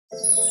Hi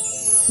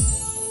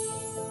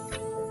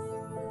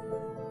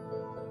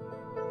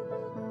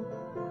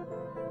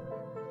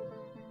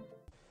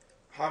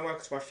and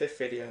welcome to my fifth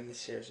video in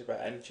this series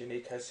about energy and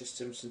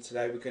ecosystems, and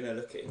today we're going to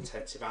look at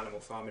intensive animal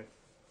farming.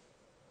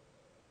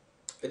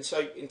 And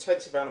so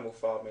intensive animal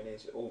farming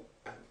is all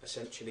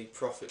essentially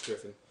profit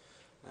driven,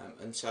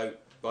 and so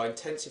by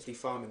intensively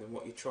farming them,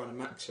 what you're trying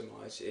to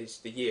maximise is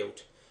the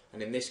yield,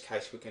 and in this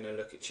case we're going to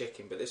look at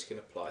chicken, but this can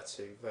apply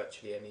to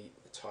virtually any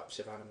types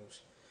of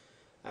animals.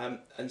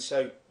 And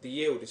so the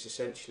yield is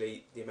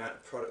essentially the amount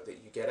of product that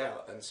you get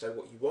out, and so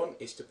what you want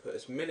is to put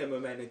as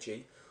minimum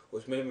energy or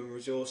as minimum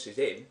resources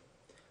in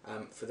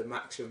for the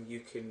maximum you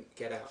can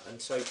get out.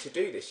 And so to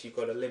do this, you've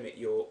got to limit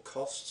your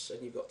costs,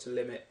 and you've got to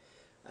limit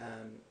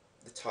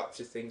the types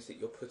of things that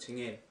you're putting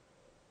in.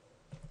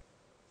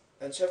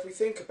 And so if we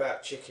think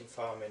about chicken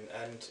farming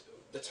and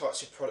the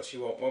types of products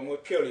you want, when we're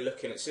purely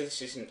looking at, so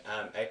this isn't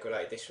egg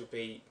related, this will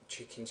be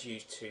chickens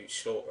used to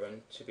slaughter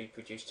and to be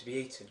produced to be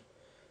eaten.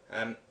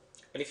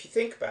 And if you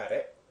think about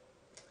it,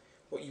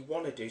 what you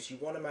want to do is you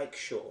want to make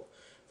sure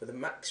for the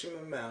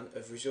maximum amount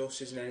of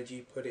resources and energy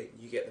you put in,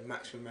 you get the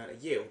maximum amount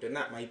of yield, and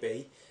that may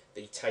be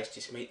the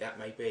tastiest meat, that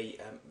may be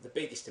the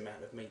biggest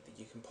amount of meat that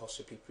you can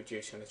possibly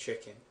produce on a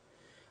chicken.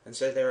 And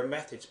so there are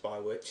methods by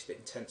which the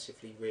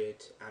intensively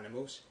reared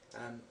animals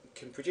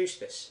can produce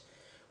this.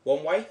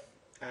 One way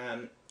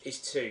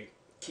is to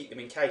keep them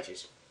in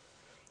cages.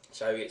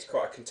 So it's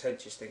quite a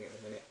contentious thing at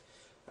the minute,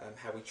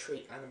 how we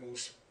treat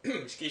animals,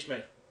 excuse me,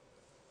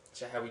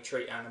 so how we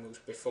treat animals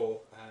before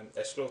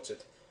they're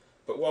slaughtered.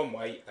 But one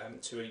way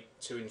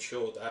to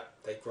ensure that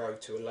they grow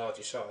to a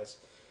larger size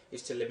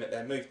is to limit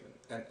their movement.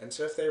 And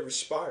so if they're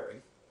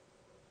respiring,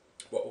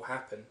 what will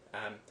happen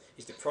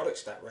is the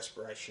products of that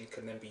respiration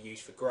can then be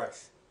used for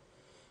growth.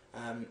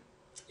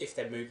 If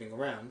they're moving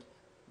around,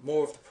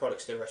 more of the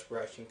products of their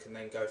respiration can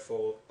then go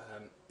for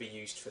be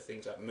used for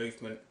things like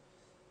movement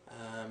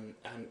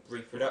and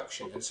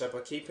reproduction. And so by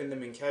keeping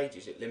them in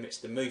cages, it limits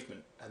the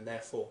movement, and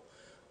therefore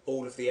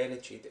all of the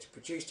energy that's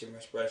produced in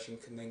respiration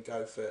can then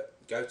go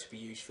to be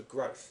used for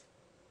growth.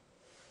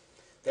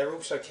 They're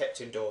also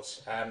kept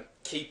indoors.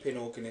 Keeping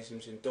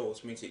organisms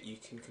indoors means that you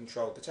can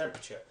control the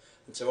temperature,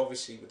 and so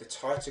obviously with a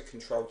tighter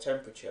controlled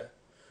temperature,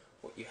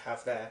 what you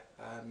have there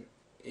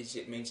is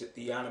it means that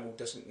the animal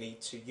doesn't need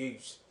to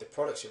use the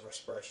products of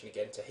respiration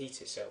again to heat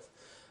itself,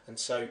 and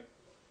so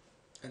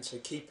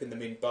keeping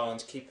them in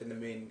barns, keeping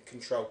them in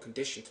controlled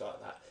conditions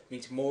like that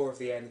means more of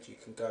the energy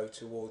can go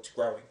towards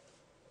growing,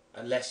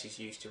 and less is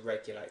used to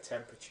regulate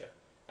temperature,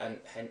 and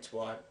hence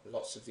why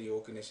lots of the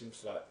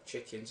organisms like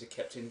chickens are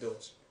kept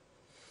indoors.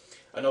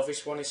 An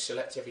obvious one is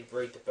selectively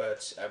breed the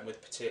birds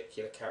with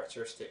particular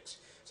characteristics.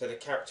 So the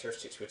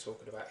characteristics we're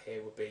talking about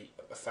here would be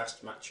a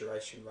fast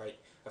maturation rate,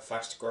 a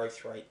fast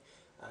growth rate,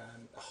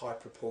 a high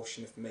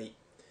proportion of meat,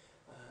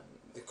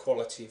 the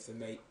quality of the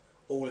meat.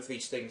 All of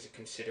these things are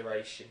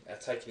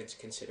taken into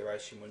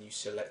consideration when you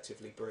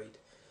selectively breed.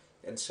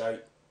 And so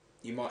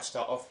you might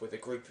start off with a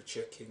group of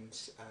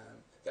chickens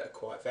that are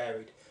quite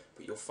varied,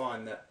 but you'll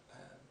find that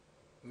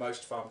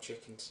most farm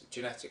chickens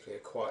genetically are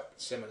quite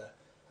similar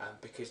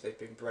because they've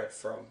been bred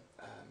from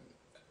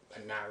a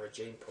narrow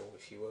gene pool,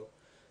 if you will,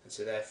 and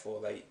so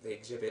therefore they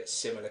exhibit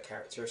similar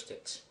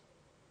characteristics.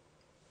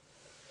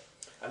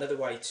 Another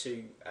way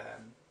to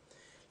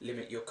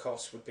limit your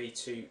costs would be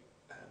to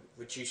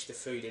reduce the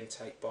food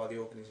intake by the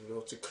organism,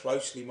 or to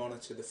closely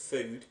monitor the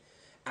food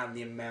and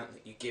the amount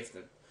that you give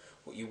them.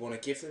 What you want to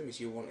give them is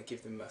you want to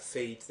give them a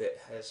feed that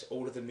has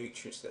all of the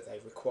nutrients that they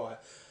require,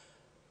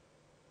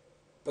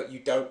 but you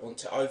don't want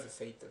to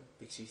overfeed them,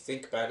 because if you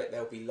think about it,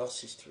 there'll be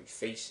losses through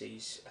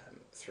faeces,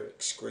 through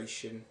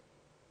excretion,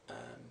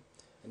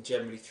 and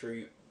generally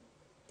through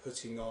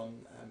putting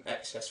on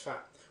excess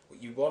fat.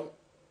 What you want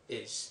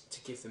is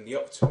to give them the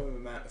optimum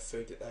amount of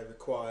food that they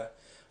require,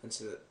 and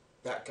so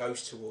that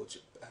goes towards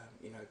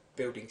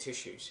building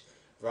tissues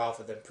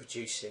rather than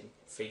producing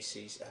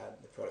faeces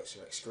and the products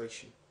of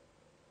excretion.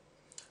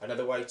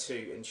 Another way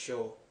to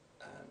ensure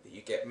that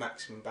you get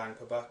maximum bang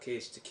per buck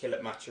is to kill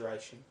at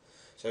maturation.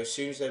 So as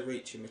soon as they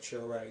reach a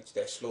mature age,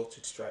 they're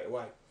slaughtered straight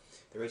away.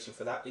 The reason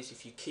for that is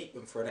if you keep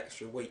them for an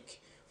extra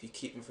week, if you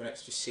keep them for an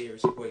extra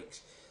series of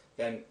weeks,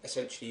 then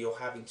essentially you're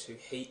having to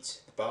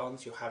heat the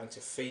barns, you're having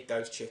to feed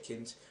those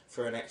chickens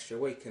for an extra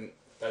week, and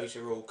those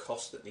are all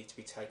costs that need to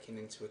be taken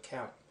into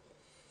account.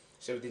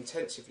 So with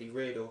intensively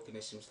reared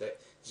organisms,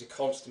 there's a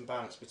constant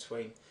balance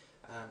between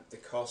the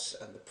costs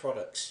and the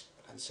products,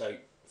 and so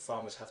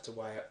farmers have to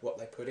weigh up what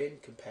they put in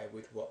compared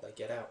with what they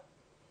get out.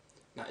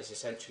 And that is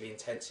essentially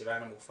intensive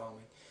animal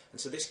farming, and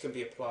so this can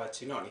be applied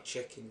to not only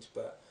chickens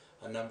but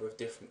a number of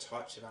different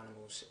types of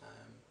animals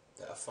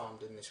that are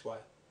farmed in this way.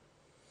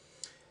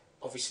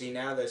 Obviously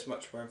now there's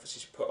much more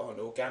emphasis put on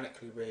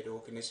organically reared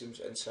organisms,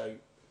 and so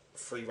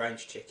free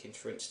range chickens,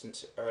 for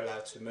instance, are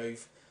allowed to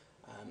move.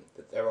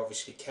 They're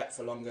obviously kept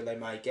for longer, they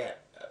may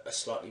get a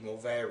slightly more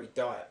varied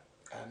diet,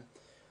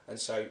 and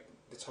so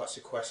the types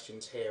of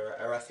questions here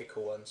are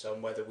ethical ones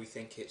on whether we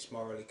think it's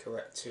morally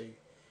correct to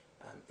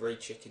breed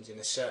chickens in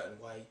a certain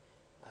way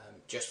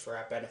just for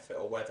our benefit,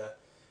 or whether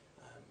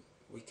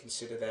we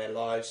consider their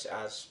lives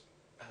as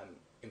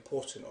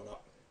important or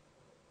not.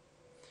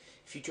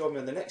 If you join me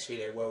on the next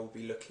video where we'll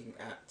be looking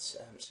at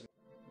some